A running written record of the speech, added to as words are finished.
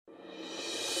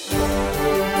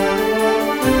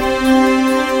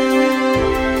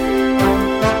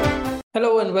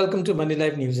and welcome to Money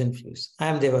Life News and Views. I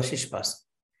am Devashish Pas.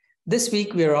 This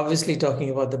week, we are obviously talking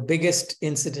about the biggest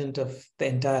incident of the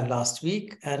entire last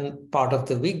week and part of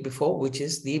the week before, which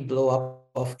is the blow-up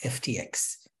of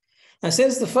FTX. Now,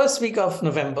 since the first week of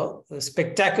November, the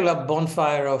spectacular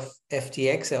bonfire of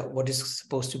FTX, what is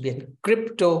supposed to be a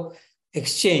crypto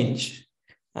exchange,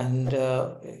 and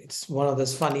it's one of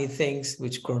those funny things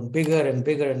which grown bigger and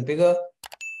bigger and bigger,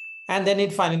 and then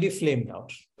it finally flamed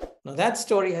out. Now, that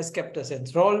story has kept us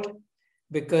enthralled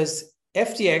because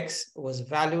FTX was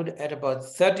valued at about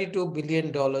 $32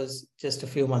 billion just a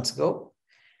few months ago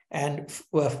and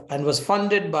was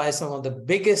funded by some of the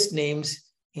biggest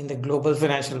names in the global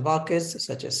financial markets,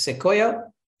 such as Sequoia,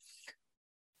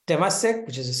 Temasek,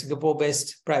 which is a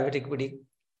Singapore-based private equity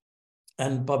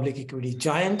and public equity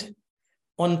giant,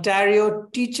 Ontario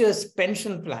Teachers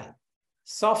Pension Plan,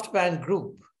 SoftBank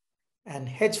Group, and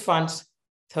hedge funds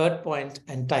Third Point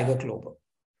and Tiger Global.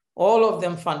 All of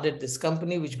them funded this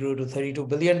company, which grew to $32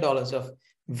 billion of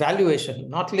valuation,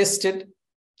 not listed,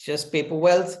 just paper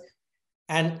wealth.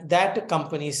 And that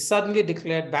company suddenly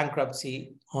declared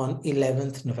bankruptcy on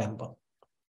 11th November.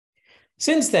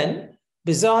 Since then,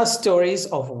 bizarre stories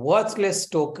of worthless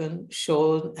tokens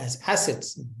shown as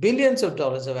assets, billions of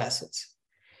dollars of assets,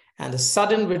 and the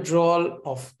sudden withdrawal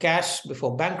of cash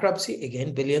before bankruptcy,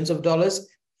 again, billions of dollars,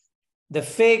 the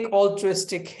fake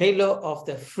altruistic halo of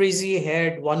the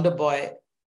frizzy-haired wonder boy,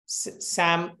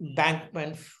 Sam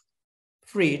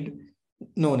Bankman-Fried,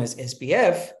 known as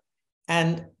SBF,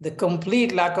 and the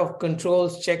complete lack of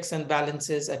controls, checks, and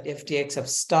balances at FTX have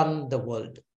stunned the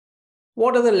world.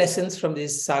 What are the lessons from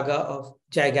this saga of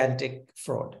gigantic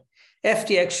fraud?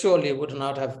 FTX surely would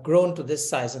not have grown to this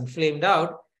size and flamed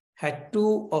out had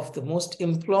two of the most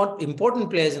important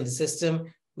players in the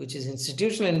system, which is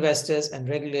institutional investors and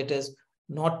regulators,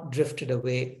 not drifted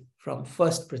away from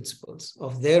first principles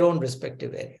of their own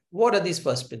respective area. What are these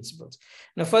first principles?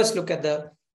 Now, first look at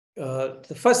the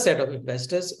first set of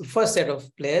investors, first set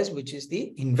of players, which is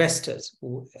the investors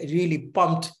who really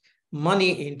pumped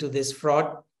money into this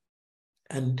fraud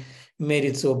and made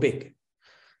it so big.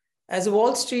 As a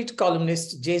Wall Street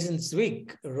columnist, Jason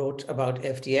Zweig wrote about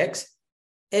FTX,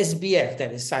 SBF,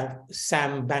 that is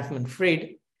Sam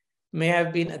Bankman-Fried, may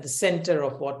have been at the center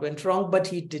of what went wrong, but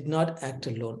he did not act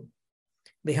alone.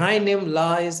 Behind him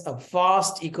lies a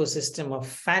vast ecosystem of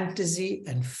fantasy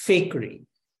and fakery.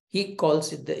 He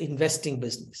calls it the investing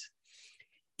business.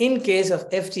 In case of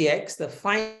FTX, the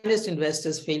finest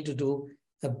investors failed to do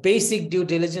a basic due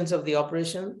diligence of the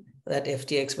operation that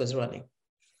FTX was running.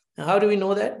 Now, how do we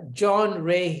know that? John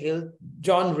Ray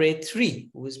III,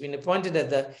 who has been appointed as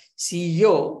the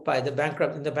CEO by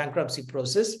in the bankruptcy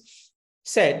process,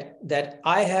 said that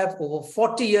I have over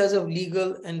 40 years of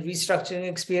legal and restructuring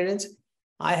experience.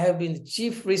 I have been the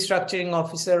chief restructuring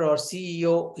officer or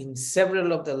CEO in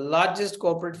several of the largest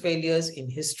corporate failures in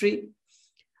history.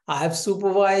 I have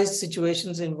supervised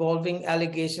situations involving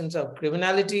allegations of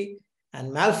criminality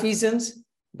and malfeasance,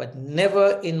 but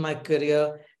never in my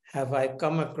career have I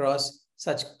come across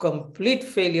such complete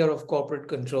failure of corporate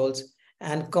controls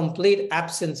and complete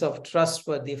absence of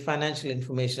trustworthy financial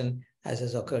information as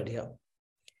has occurred here.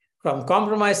 From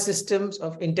compromised systems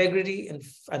of integrity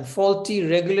and faulty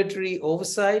regulatory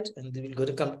oversight, and we're going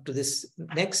to come to this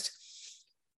next,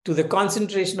 to the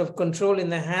concentration of control in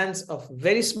the hands of a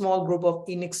very small group of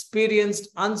inexperienced,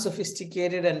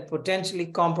 unsophisticated, and potentially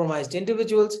compromised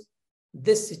individuals,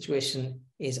 this situation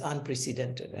is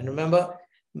unprecedented. And remember,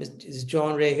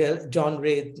 John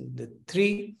Ray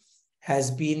III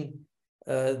has been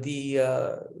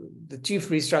the chief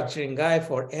restructuring guy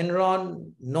for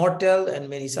Enron, Nortel, and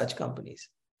many such companies.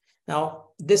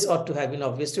 Now, this ought to have been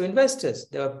obvious to investors.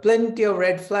 There are plenty of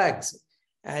red flags,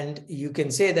 and you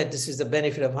can say that this is the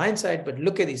benefit of hindsight, but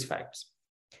look at these facts.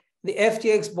 The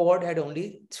FTX board had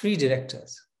only 3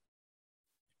 directors,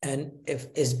 and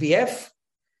SBF,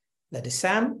 that is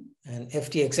Sam, an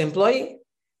FTX employee,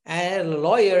 and a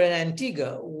lawyer in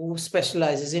Antigua who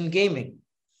specializes in gaming.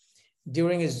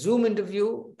 During a Zoom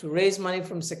interview to raise money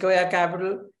from Sequoia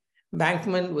Capital,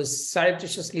 Bankman was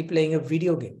surreptitiously playing a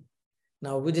video game.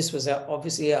 Now, this was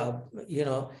obviously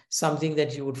something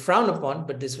that you would frown upon,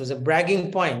 but this was a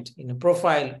bragging point in a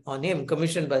profile on him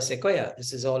commissioned by Sequoia.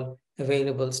 This is all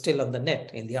available still on the net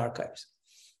in the archives.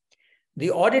 The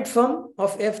audit firm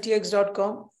of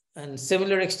FTX.com and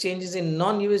similar exchanges in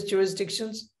non-US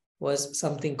jurisdictions was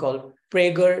something called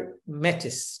Prager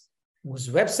Metis, whose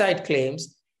website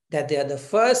claims that they are the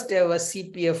first ever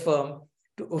CPA firm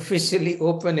to officially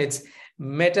open its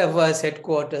metaverse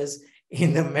headquarters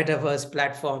in the metaverse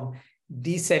platform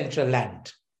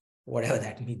Decentraland, whatever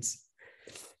that means.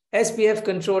 SPF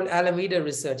controlled Alameda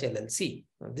Research LLC.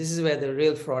 Now, this is where the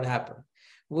real fraud happened,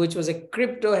 which was a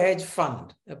crypto hedge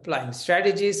fund applying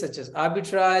strategies such as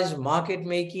arbitrage, market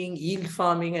making, yield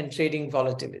farming, and trading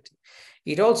volatility.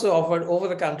 It also offered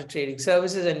over-the-counter trading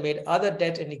services and made other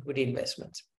debt and equity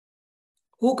investments.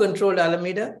 Who controlled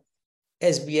Alameda?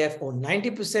 SBF owned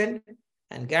 90%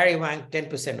 and Gary Wang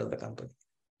 10% of the company.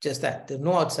 Just that. There are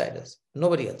no outsiders,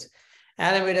 nobody else.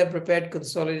 Alameda prepared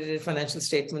consolidated financial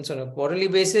statements on a quarterly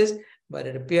basis, but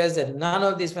it appears that none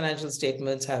of these financial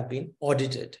statements have been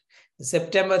audited. The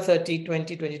September 30,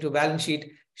 2022 balance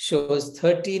sheet shows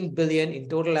 13 billion in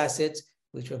total assets,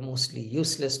 which were mostly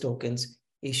useless tokens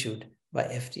issued by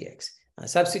FTX.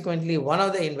 Subsequently, one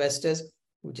of the investors,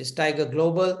 which is Tiger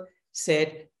Global,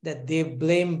 said that they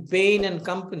blame Bain and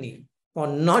Company for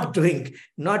not doing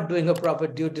a proper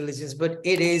due diligence, but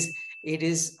it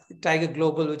is Tiger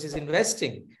Global which is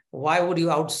investing. Why would you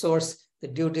outsource the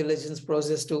due diligence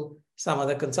process to some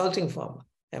other consulting firm?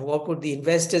 And what would the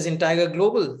investors in Tiger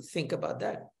Global think about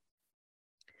that?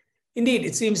 Indeed,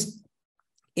 it seems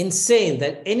insane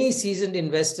that any seasoned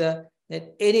investor,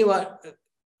 that anyone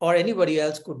or anybody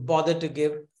else could bother to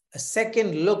give a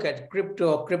second look at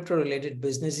crypto or crypto-related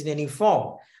business in any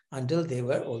form until they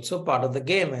were also part of the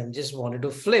game and just wanted to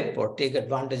flip or take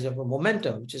advantage of a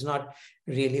momentum, which is not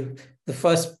really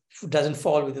doesn't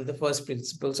fall within the first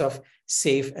principles of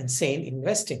safe and sane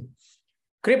investing.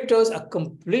 Cryptos are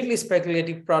completely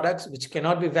speculative products which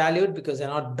cannot be valued because they're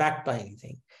not backed by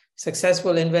anything.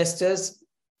 Successful investors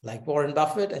like Warren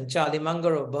Buffett and Charlie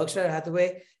Munger of Berkshire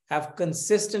Hathaway have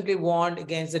consistently warned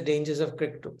against the dangers of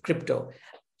crypto.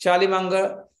 Charlie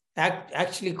Munger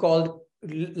actually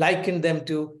likened them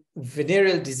to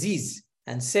venereal disease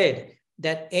and said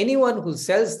that anyone who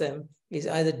sells them is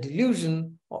either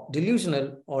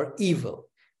delusional or evil.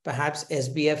 Perhaps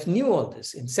SBF knew all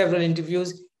this. In several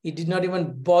interviews, he did not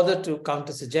even bother to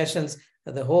counter suggestions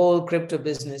that the whole crypto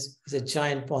business is a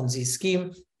giant Ponzi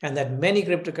scheme and that many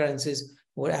cryptocurrencies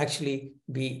would actually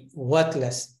be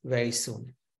worthless very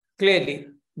soon. Clearly,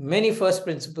 many first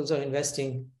principles of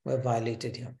investing were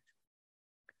violated here.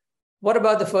 What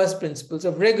about the first principles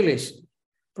of regulation?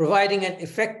 Providing an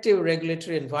effective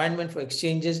regulatory environment for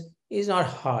exchanges is not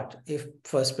hard if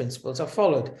first principles are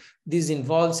followed. These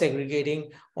involve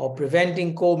segregating or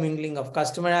preventing commingling of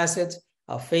customer assets,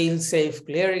 a fail-safe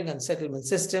clearing and settlement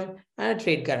system, and a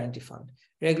trade guarantee fund.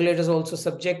 Regulators also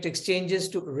subject exchanges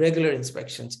to regular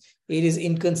inspections. It is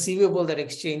inconceivable that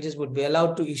exchanges would be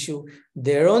allowed to issue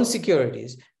their own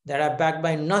securities that are backed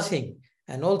by nothing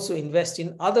and also invest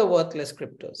in other worthless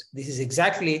cryptos. This is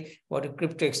exactly what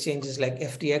crypto exchanges like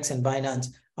FTX and Binance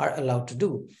are allowed to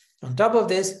do. On top of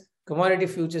this, Commodity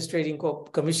Futures Trading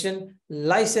Commission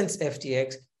licensed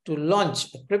FTX to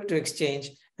launch a crypto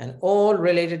exchange and all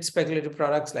related speculative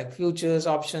products like futures,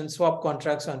 options, swap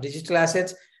contracts on digital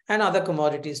assets and other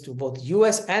commodities to both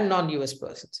US and non-US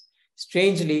persons.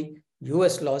 Strangely,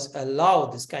 US laws allow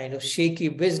this kind of shaky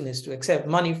business to accept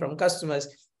money from customers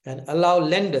and allow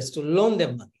lenders to loan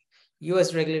them money.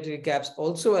 US regulatory caps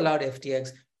also allowed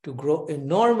FTX to grow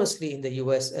enormously in the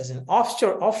US as an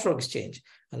offshore exchange.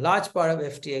 A large part of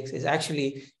FTX is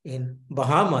actually in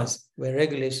Bahamas, where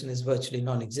regulation is virtually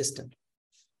non-existent.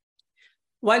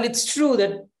 While it's true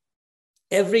that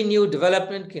every new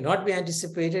development cannot be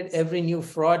anticipated, every new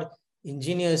fraud,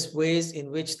 ingenious ways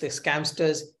in which the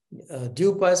scamsters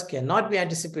dupe us cannot be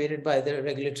anticipated by the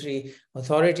regulatory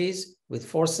authorities with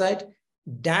foresight,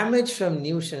 damage from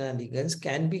new shenanigans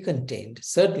can be contained,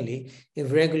 certainly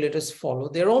if regulators follow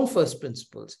their own first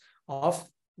principles,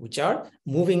 which are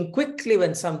moving quickly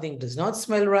when something does not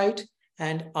smell right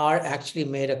and are actually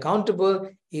made accountable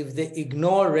if they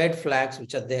ignore red flags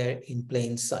which are there in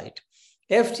plain sight.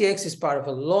 FTX is part of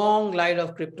a long line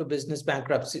of crypto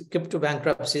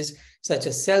bankruptcies, such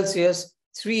as Celsius,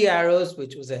 Three Arrows,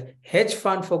 which was a hedge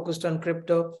fund focused on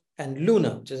crypto, and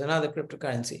Luna, which is another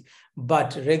cryptocurrency.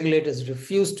 But regulators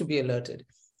refused to be alerted.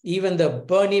 Even the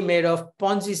Bernie Madoff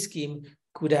Ponzi scheme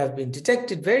could have been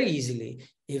detected very easily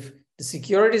if the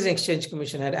Securities and Exchange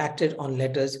Commission had acted on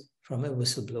letters from a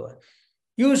whistleblower.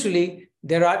 Usually,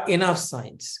 there are enough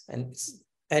signs. And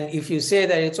if you say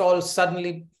that it's all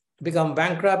suddenly become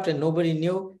bankrupt and nobody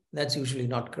knew, that's usually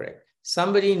not correct.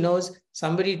 Somebody knows,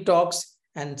 somebody talks,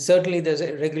 and certainly there's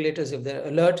regulators, if they're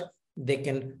alert, they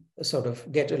can sort of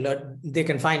get alert, they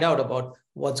can find out about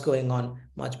what's going on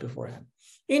much beforehand.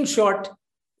 In short,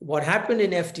 what happened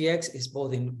in FTX is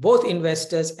both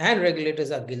investors and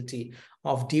regulators are guilty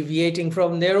of deviating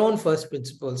from their own first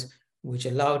principles, which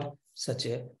allowed such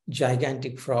a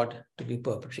gigantic fraud to be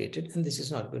perpetrated. And this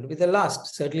is not going to be the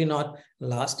last, certainly not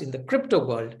last in the crypto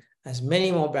world, as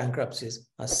many more bankruptcies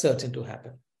are certain to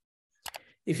happen.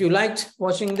 If you liked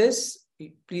watching this,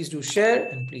 please do share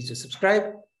and please do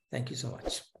subscribe. Thank you so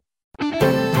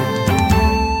much.